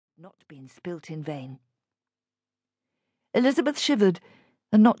not been spilt in vain. Elizabeth shivered,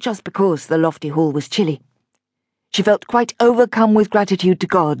 and not just because the lofty hall was chilly. She felt quite overcome with gratitude to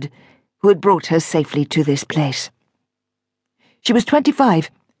God, who had brought her safely to this place. She was 25,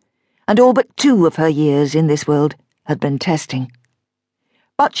 and all but 2 of her years in this world had been testing.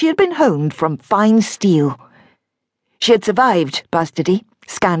 But she had been honed from fine steel. She had survived bastardy,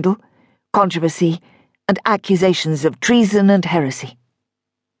 scandal, controversy, and accusations of treason and heresy.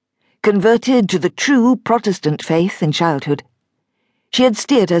 Converted to the true Protestant faith in childhood, she had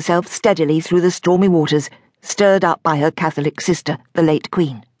steered herself steadily through the stormy waters stirred up by her Catholic sister, the late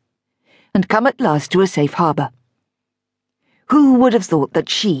Queen, and come at last to a safe harbour. Who would have thought that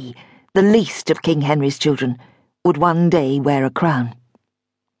she, the least of King Henry's children, would one day wear a crown?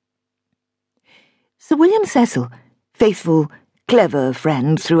 Sir William Cecil, faithful, clever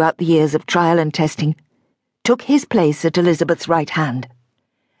friend throughout the years of trial and testing, took his place at Elizabeth's right hand,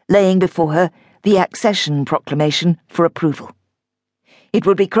 laying before her the accession proclamation for approval. It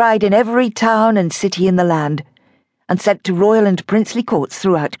would be cried in every town and city in the land, and sent to royal and princely courts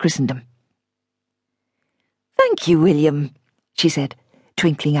throughout Christendom. "Thank you, William," she said,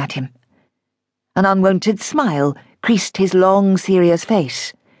 twinkling at him. An unwonted smile creased his long, serious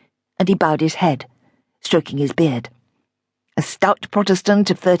face, and he bowed his head, stroking his beard. A stout Protestant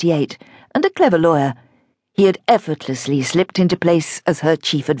of 38 and a clever lawyer, he had effortlessly slipped into place as her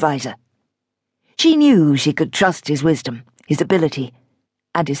chief adviser. She knew she could trust his wisdom, his ability,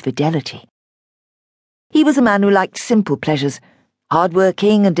 and his fidelity. He was a man who liked simple pleasures,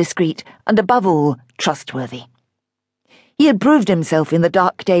 hard-working and discreet, and above all, trustworthy. He had proved himself in the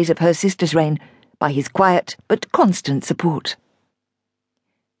dark days of her sister's reign by his quiet but constant support.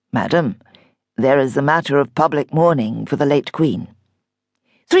 "Madam, there is a matter of public mourning for the late Queen."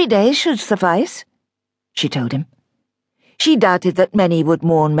 3 days should suffice," she told him. She doubted that many would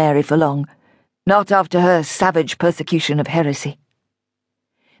mourn Mary for long, not after her savage persecution of heresy.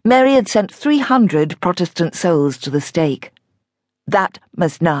 Mary had sent 300 Protestant souls to the stake. That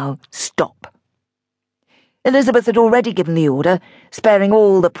must now stop. Elizabeth had already given the order, sparing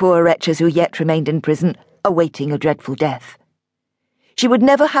all the poor wretches who yet remained in prison, awaiting a dreadful death. She would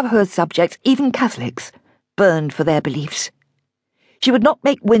never have her subjects, even Catholics, burned for their beliefs. She would not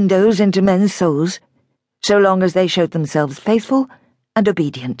make windows into men's souls, so long as they showed themselves faithful and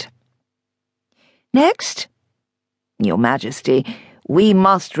obedient. "Next?" "Your Majesty, we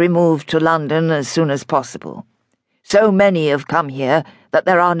must remove to London as soon as possible. So many have come here that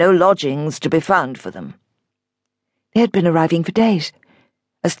there are no lodgings to be found for them." They had been arriving for days,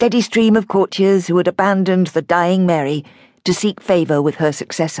 a steady stream of courtiers who had abandoned the dying Mary to seek favour with her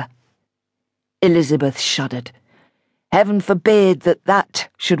successor. Elizabeth shuddered. Heaven forbid that that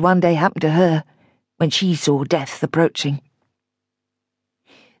should one day happen to her, when she saw death approaching.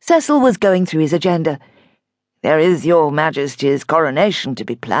 Cecil was going through his agenda. "There is your Majesty's coronation to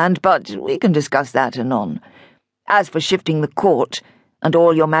be planned, but we can discuss that anon. As for shifting the court, and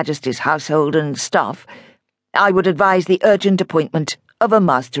all your Majesty's household and staff, I would advise the urgent appointment of a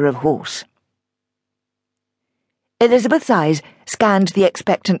Master of Horse." Elizabeth's eyes scanned the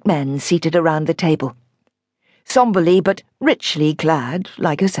expectant men seated around the table. Somberly but richly clad,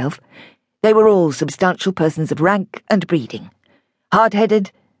 like herself, they were all substantial persons of rank and breeding,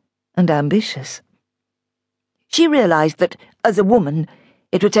 hard-headed and ambitious. She realized that, as a woman,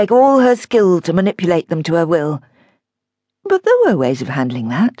 it would take all her skill to manipulate them to her will. But there were ways of handling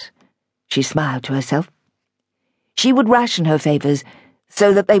that. She smiled to herself. She would ration her favours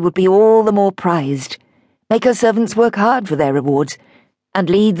so that they would be all the more prized, make her servants work hard for their rewards, and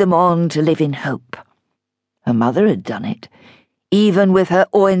lead them on to live in hope. Her mother had done it, even with her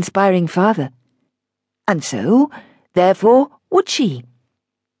awe-inspiring father. And so, therefore, would she.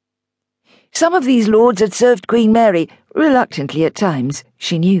 Some of these lords had served Queen Mary, reluctantly at times,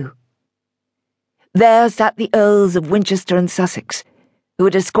 she knew. There sat the Earls of Winchester and Sussex, who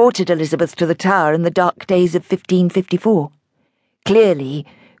had escorted Elizabeth to the Tower in the dark days of 1554, clearly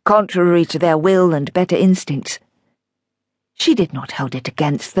contrary to their will and better instincts. She did not hold it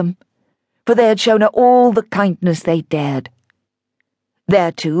against them, for they had shown her all the kindness they dared.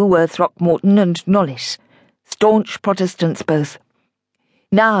 There, too, were Throckmorton and Knollys, staunch Protestants both,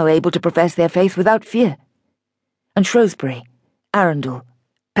 now able to profess their faith without fear, and Shrewsbury, Arundel,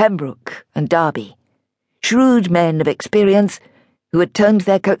 Pembroke, and Derby, shrewd men of experience who had turned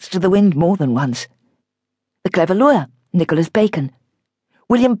their coats to the wind more than once. The clever lawyer, Nicholas Bacon,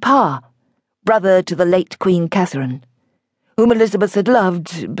 William Parr, brother to the late Queen Catherine, whom Elizabeth had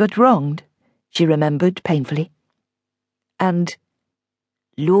loved but wronged, she remembered painfully, and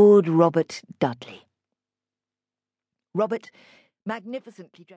Lord Robert Dudley. Robert, magnificently dressed